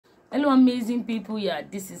Hello amazing people. Yeah,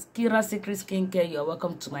 this is Kira Secret Skincare. You are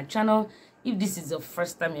welcome to my channel. If this is your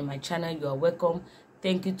first time in my channel, you are welcome.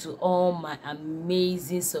 Thank you to all my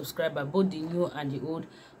amazing subscribers, both the new and the old.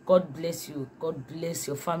 God bless you. God bless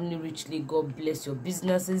your family richly. God bless your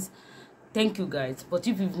businesses. Thank you guys. But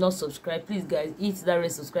if you've not subscribed, please guys, hit that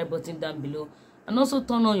red subscribe button down below and also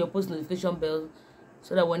turn on your post notification bell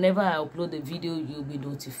so that whenever I upload a video, you'll be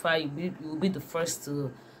notified. You'll be the first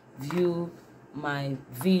to view my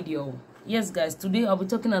video. Yes guys, today I'll be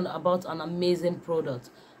talking about an amazing product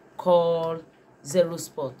called Zero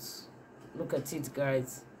Spots. Look at it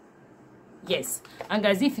guys. Yes, and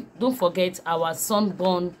guys, if you don't forget, our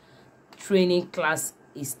sunburn training class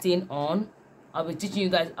is still on. I'll be teaching you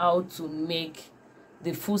guys how to make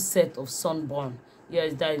the full set of sunburn.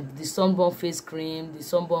 Yes, that the sunburn face cream, the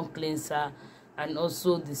sunburn cleanser, and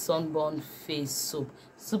also the sunburn face soap.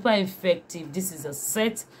 Super effective. This is a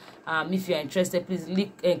set. If you're interested, please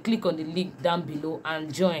click on the link down below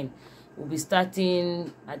and join. We'll be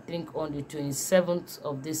starting, I think, on the 27th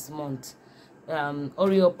of this month.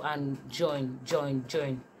 Hurry up and join.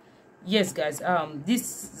 Yes guys,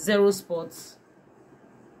 this Zero Spots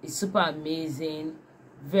is super amazing,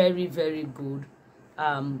 very good.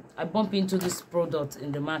 I bumped into this product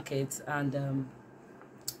in the market and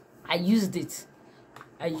I used it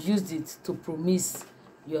to promise,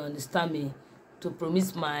 you understand me, to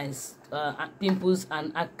promise my pimples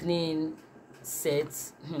and acne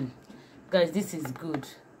sets. Guys, this is good.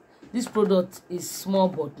 This product is small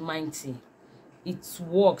but mighty. It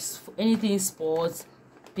works for anything, spots,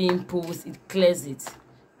 pimples, it clears it.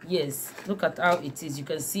 Yes, look at how it is. You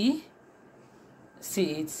can see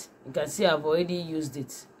it. You can see I've already used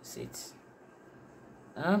it. See it.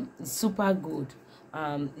 It's super good.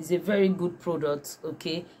 It's a very good product.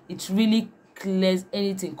 Okay, it really clears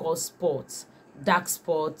anything called spots, dark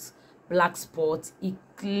spots, black spots. It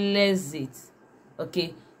clears it.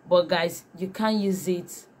 Okay, but guys, you can't use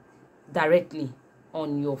it directly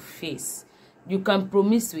on your face. You can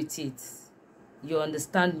promise with it. You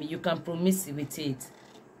understand me? You can promise with it.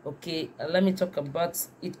 Okay, let me talk about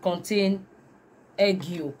it. Contains egg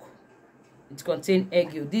yolk. It contains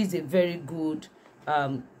egg yolk. This is a very good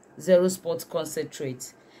Zero Spot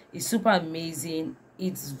concentrate. It's super amazing.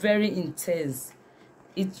 It's very intense.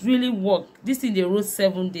 It really works. This thing they wrote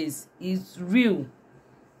 7 days. It's real.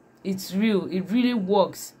 It's real. It really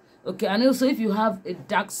works. Okay, and also if you have a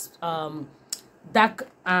dark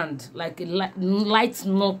hand, like a light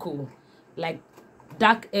knuckle, like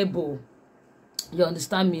dark elbow, you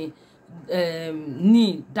understand me,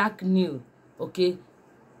 knee, dark knee, okay,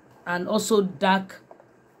 and also dark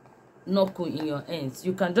knuckle in your hands,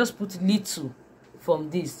 you can just put little from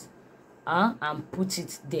this and put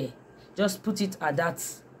it there. Just put it at that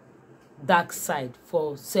dark side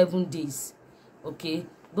for 7 days. Okay,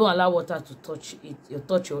 don't allow water to touch it. You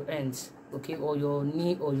touch your hands, okay, or your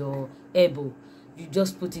knee or your elbow. You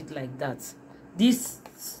just put it like that. This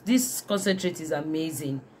concentrate is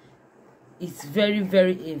amazing. It's very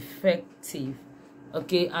effective.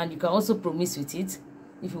 Okay, and you can also promise with it.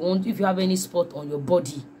 If you have any spot on your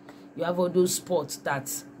body, you have all those spots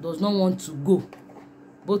that does not want to go,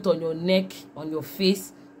 both on your neck, on your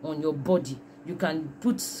face, on your body, you can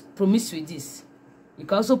promise with this. You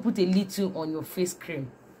can also put a little on your face cream,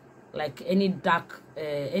 like any dark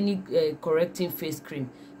correcting face cream.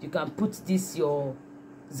 You can put this, your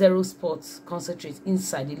Zero Spots concentrate,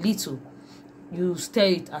 inside a little. You stir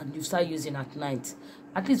it and you start using at night.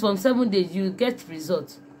 At least from 7 days you get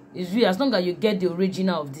results. It's real, as long as you get the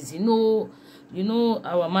original of this. You know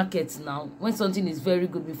our markets now, when something is very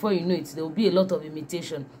good, before you know it, there will be a lot of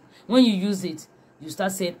imitation. When you use it, you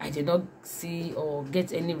start saying, I did not see or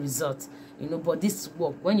get any results, but this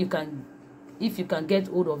work. If you can get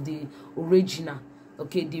hold of the original,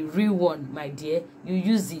 okay, the real one, my dear, you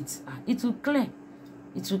use it, it will clear.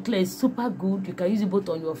 It's super good. You can use it both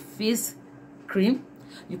on your face cream.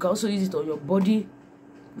 You can also use it on your body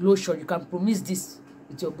lotion. You can promise this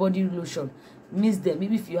with your body lotion. Mix them.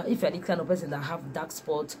 Maybe if you're the kind of person that have dark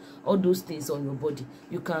spots, all those things on your body,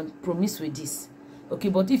 you can promise with this. Okay,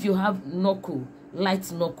 but if you have knuckle, light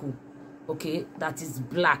knuckle, okay, that is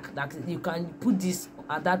black, that you can put this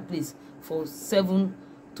at that place for 7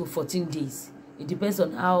 to 14 days. It depends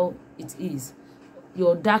on how it is.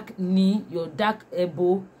 Your dark knee, your dark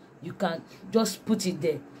elbow, you can just put it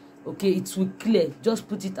there. Okay, it will clear. Just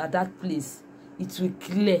put it at that place. It will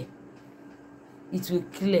clear. It will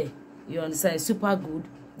clear. You understand? It's super good.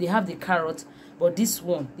 They have the carrot, but this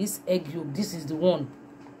one, this egg yolk, this is the one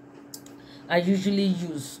I usually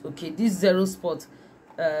use. Okay, this Zero Spot,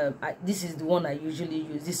 this is the one I usually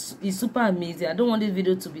use. This is super amazing. I don't want this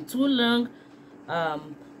video to be too long.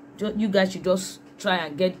 you guys should just try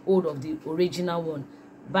and get hold of the original one,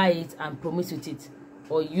 buy it and promise with it,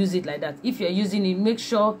 or use it like that. If you're using it, make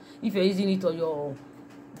sure if you're using it on your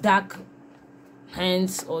dark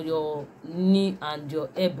hands or your knee and your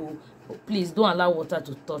elbow, please don't allow water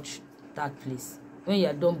to touch that place. When you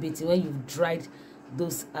are done bathing, when you've dried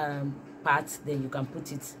those parts, then you can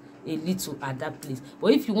put it a little at that place.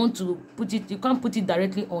 But if you want to put it, you can't put it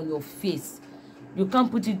directly on your face. You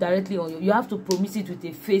can't put it directly on you have to promise it with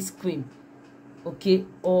a face cream, okay,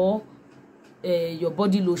 or your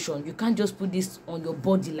body lotion. You can't just put this on your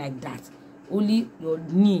body like that, only your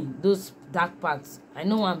knee, those dark parts. I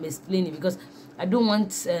know I'm explaining because I don't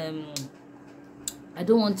want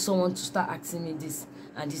someone to start asking me this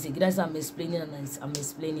and this again. That's I'm explaining, and I'm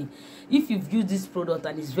explaining. If you've used this product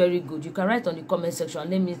and it's very good, you can write on the comment section.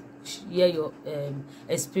 Let me hear your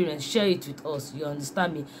experience. Share it with us. You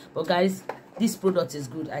understand me? But guys, this product is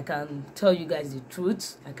good. I can tell you guys the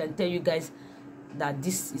truth. I can tell you guys that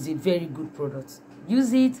this is a very good product.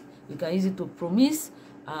 Use it. You can use it to promise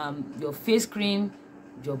your face cream,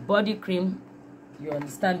 your body cream. You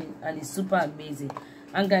understand me? And it's super amazing.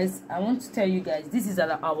 And guys, I want to tell you guys, this is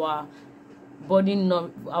our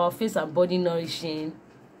face and body nourishing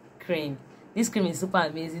cream. This cream is super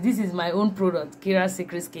amazing. This is my own product, Kira's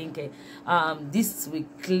Secret Skincare. This will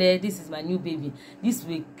clear. This is my new baby. This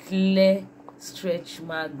will clear stretch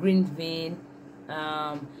mark, green vein,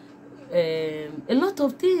 a lot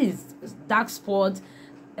of things, dark spot,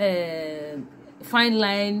 fine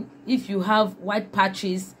line. If you have white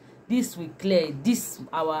patches, this will clear. This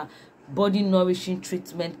our body nourishing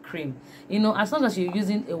treatment cream. You know, as long as you're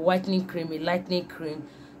using a whitening cream, a lightening cream,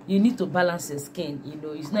 you need to balance your skin. You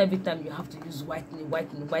know, it's not every time you have to use whitening.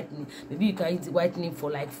 Maybe you can use whitening for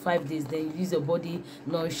like 5 days, then you use your body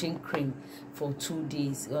nourishing cream for 2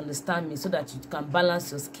 days. You understand me? So that you can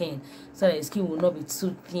balance your skin, so that your skin will not be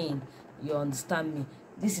too thin. You understand me?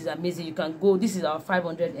 This is amazing. You can go, this is our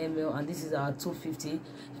 500 ml and this is our 250. You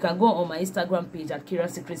can go on my Instagram page at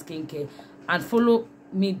Kira's Secret Skincare and follow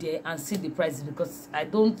me there and see the prices, because I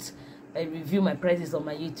don't review my prices on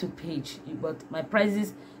my YouTube page, but my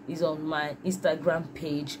prices is on my Instagram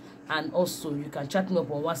page. And also you can chat me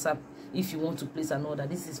up on WhatsApp if you want to place an order.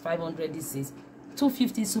 This is 500, this is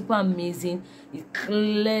 250. Super amazing. It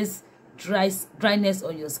clears dryness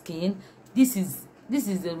on your skin. This is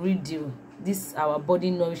the real deal. This is our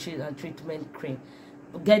body nourishing and treatment cream.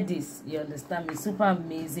 Get this, you understand me? Super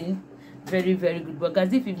amazing, very good. But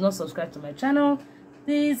guys, if you've not subscribed to my channel,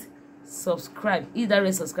 please subscribe. Hit that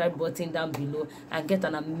red subscribe button down below and get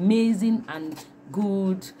an amazing and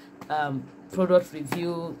good product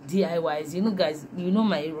review, DIYs. You know guys, you know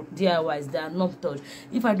my DIYs, they are not touched.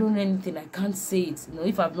 If I don't know anything, I can't say it. You know,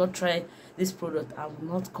 if I've not tried this product, I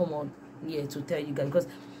will not come on here to tell you guys, because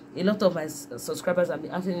a lot of my subscribers have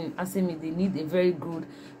been asking me they need a very good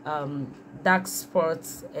dark spot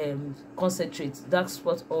concentrate, dark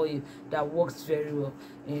spot oil that works very well,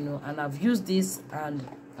 you know. And I've used this, and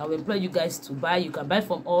I'll employ you guys to buy. You can buy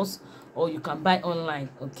from us or you can buy online,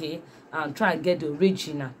 okay? And try and get the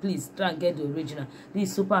original. Please try and get the original. This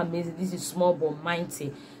is super amazing. This is small but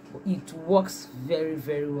mighty. It works very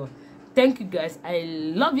well. Thank you guys. I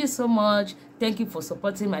love you so much. Thank you for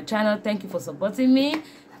supporting my channel. Thank you for supporting me.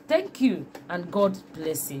 Thank you, and God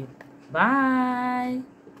bless you. Bye.